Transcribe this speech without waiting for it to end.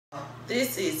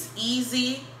This is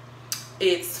easy.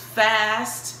 It's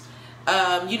fast.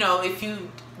 You know, if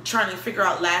you trying to figure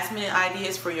out last minute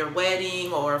ideas for your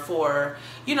wedding or for,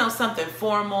 you know, something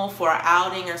formal for an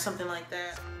outing or something like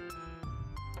that.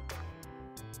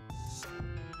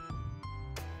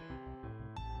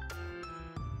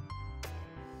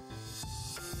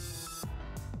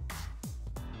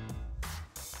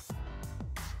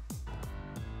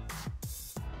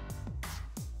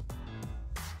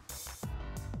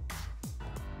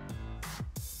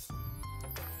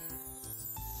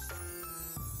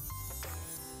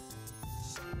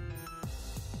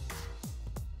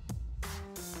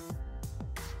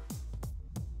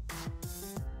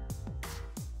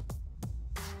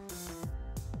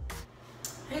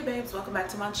 Hey babes, welcome back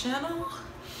to my channel.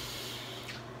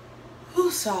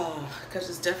 Woosah, because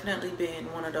it's definitely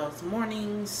been one of those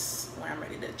mornings where I'm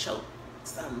ready to choke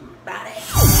somebody.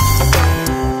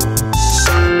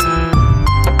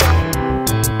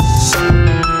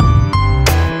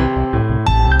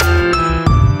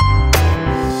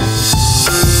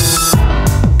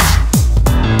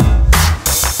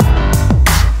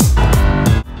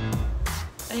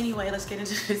 Anyway, let's get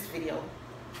into this video.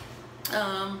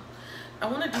 I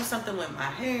want to do something with my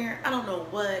hair. I don't know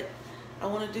what. I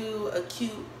want to do a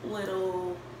cute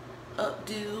little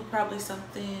updo, probably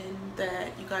something that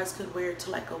you guys could wear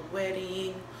to like a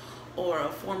wedding or a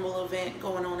formal event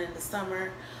going on in the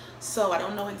summer. So I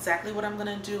don't know exactly what I'm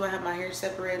going to do. I have my hair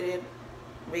separated.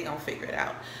 We're going to figure it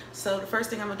out. So the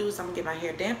first thing I'm going to do is I'm going to get my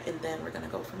hair damp and then we're going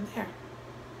to go from there.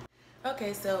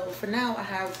 Okay, so for now I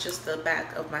have just the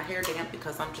back of my hair damp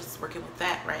because I'm just working with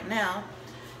that right now.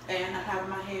 And I have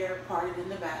my hair parted in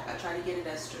the back. I try to get it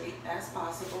as straight as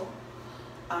possible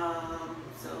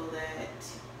so that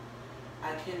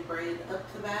I can braid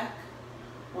up the back.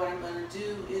 What I'm going to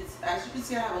do is, as you can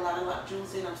see, I have a lot of lock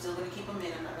jewels in. I'm still going to keep them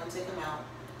in. I'm not going to take them out.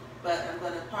 But I'm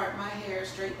going to part my hair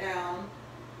straight down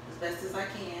as best as I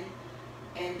can.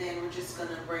 And then we're just going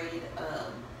to braid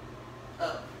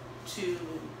up to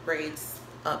braids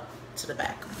up to the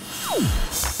back.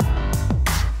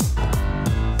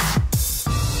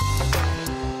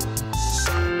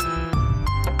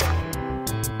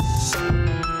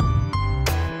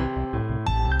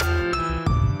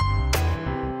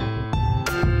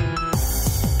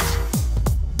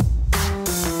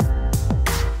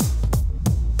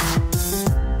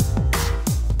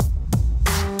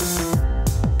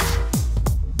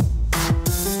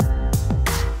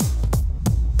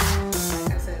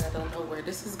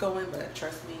 Going, but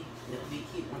trust me, it'll be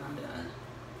cute when I'm done,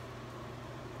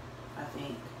 I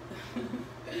think.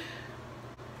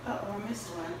 Uh-oh, I missed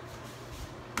one.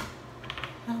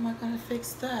 How am I gonna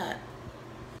fix that?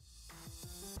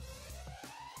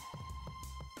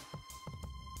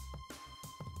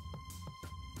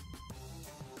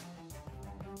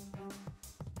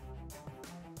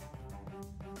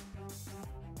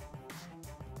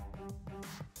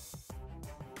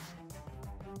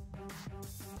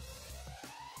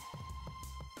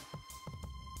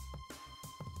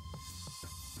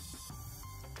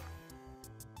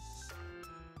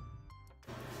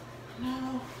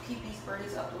 No, keep these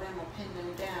braids up the way I'm gonna pin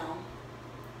them down.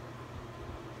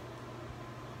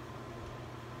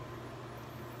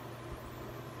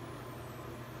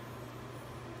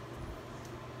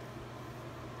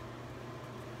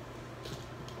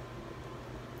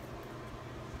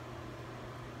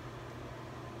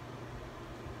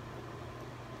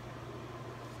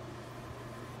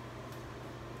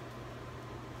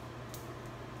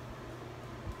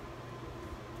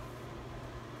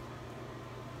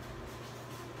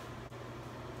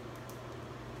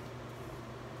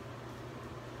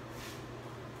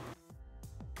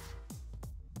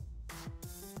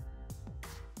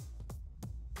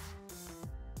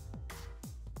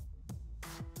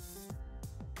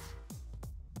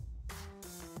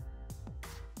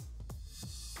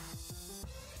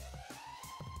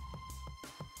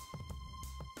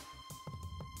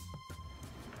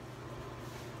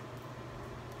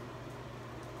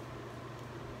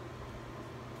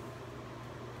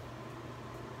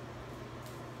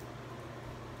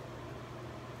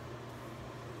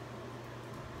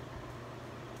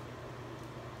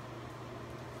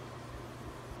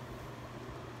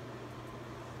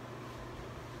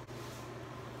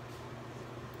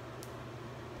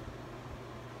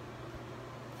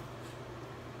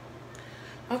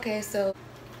 Okay, so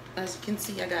as you can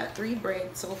see, I got 3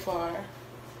 braids so far.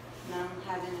 Now I'm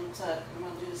having them tucked. I'm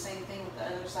going to do the same thing with the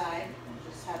other side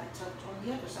and just have it tucked on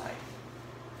the other side.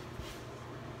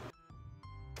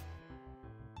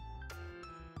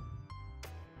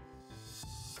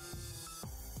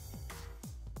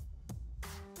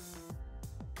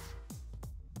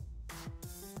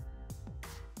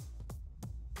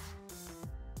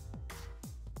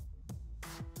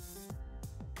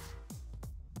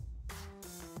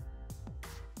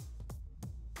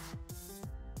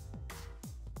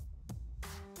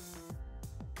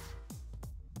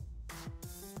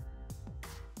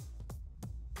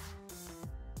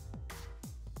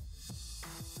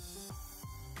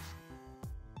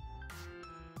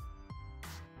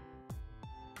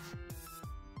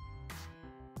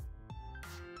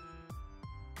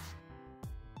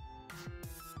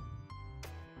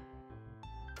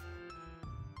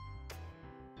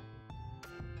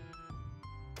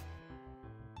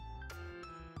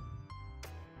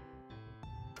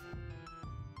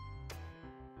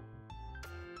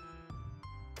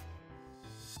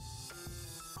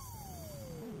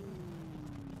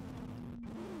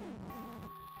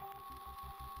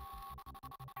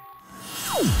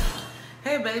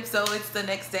 Okay, babe, so it's the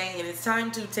next day and it's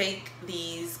time to take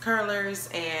these curlers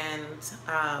and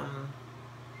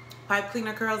pipe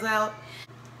cleaner curls out.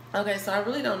 Okay, so I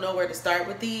really don't know where to start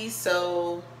with these,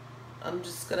 so I'm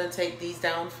just gonna take these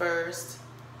down first.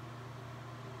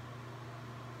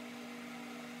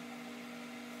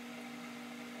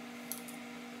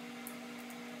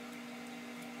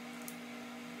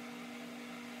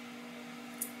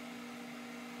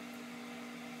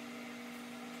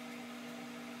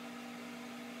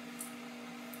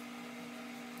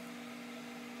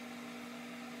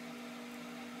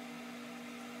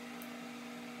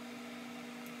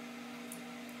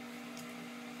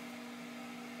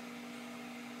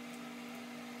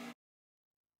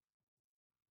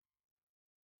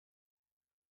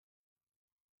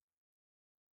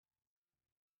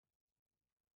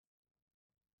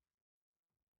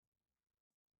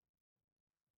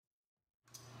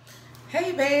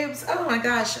 Hey babes, oh my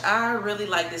gosh, I really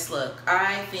like this look.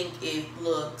 I think it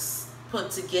looks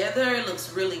put together, it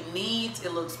looks really neat,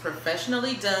 it looks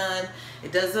professionally done.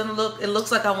 It looks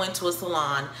like I went to a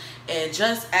salon. And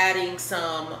just adding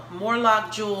some more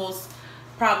lock jewels,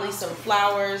 probably some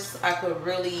flowers, I could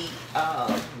really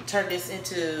turn this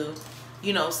into,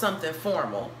 you know, something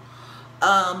formal.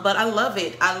 But I love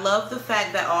it. I love the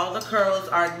fact that all the curls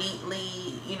are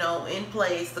neatly, you know, in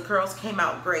place. The curls came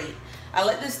out great. I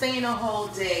let this stay in a whole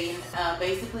day.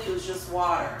 Basically, it was just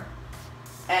water.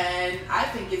 And I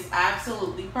think it's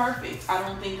absolutely perfect. I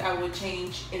don't think I would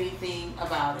change anything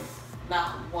about it.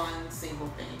 Not one single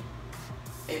thing.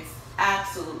 It's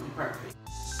absolutely perfect.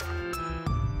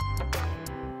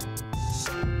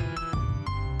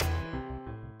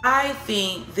 I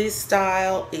think this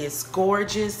style is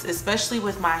gorgeous, especially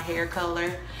with my hair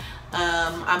color.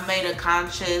 I made a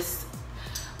conscious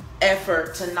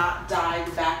effort to not dye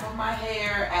the back of my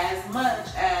hair as much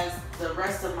as the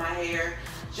rest of my hair,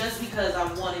 just because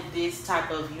I wanted this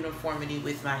type of uniformity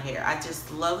with my hair. I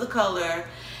just love the color,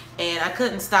 and I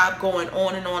couldn't stop going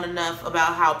on and on enough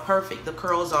about how perfect the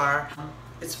curls are.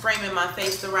 It's framing my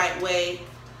face the right way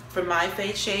for my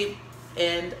face shape.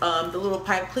 And the little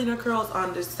pipe cleaner curls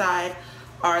on the side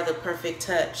are the perfect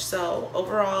touch. So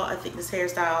overall, I think this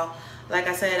hairstyle, like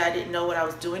I said, I didn't know what I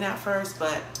was doing at first,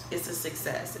 but it's a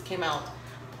success. It came out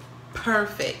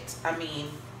perfect. I mean,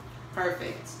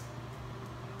 perfect.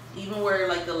 Even where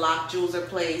like the lock jewels are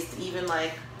placed, even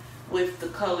like with the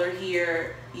color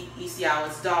here, you see how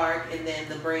it's dark, and then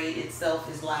the braid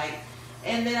itself is light.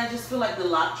 And then I just feel like the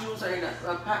lock jewels are in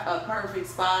a perfect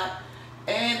spot.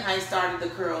 And I started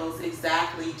the curls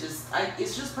exactly,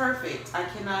 it's just perfect. I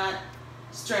cannot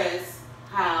stress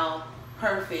how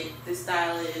perfect this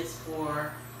style is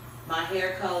for my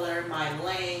hair color, my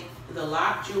length, the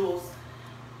lock jewels,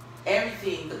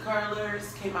 everything. The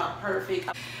curlers came out perfect.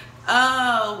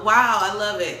 Oh, wow, I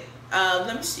love it.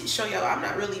 Let me show y'all, I'm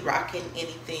not really rocking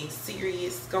anything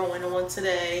serious going on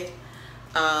today.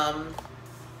 I'm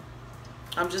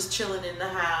just chilling in the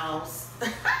house.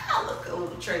 I look a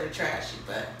little trailer trashy,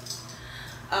 but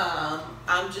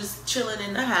I'm just chilling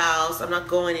in the house. I'm not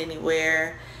going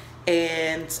anywhere,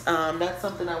 and that's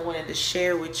something I wanted to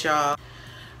share with y'all.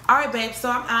 All right, babe, so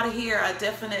I'm out of here. I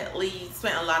definitely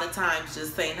spent a lot of time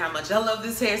just saying how much I love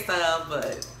this hairstyle,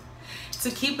 but to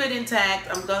keep it intact,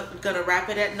 I'm gonna wrap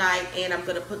it at night, and I'm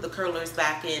gonna put the curlers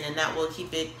back in, and that will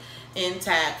keep it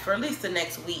intact for at least the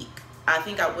next week. I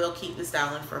think I will keep this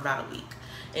styling for about a week,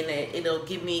 and it'll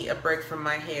give me a break from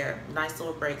my hair, nice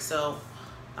little break. So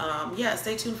yeah,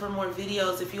 stay tuned for more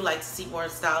videos. If you like to see more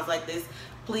styles like this,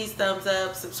 please thumbs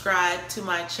up, subscribe to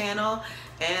my channel,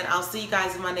 and I'll see you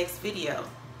guys in my next video.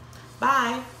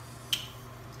 Bye.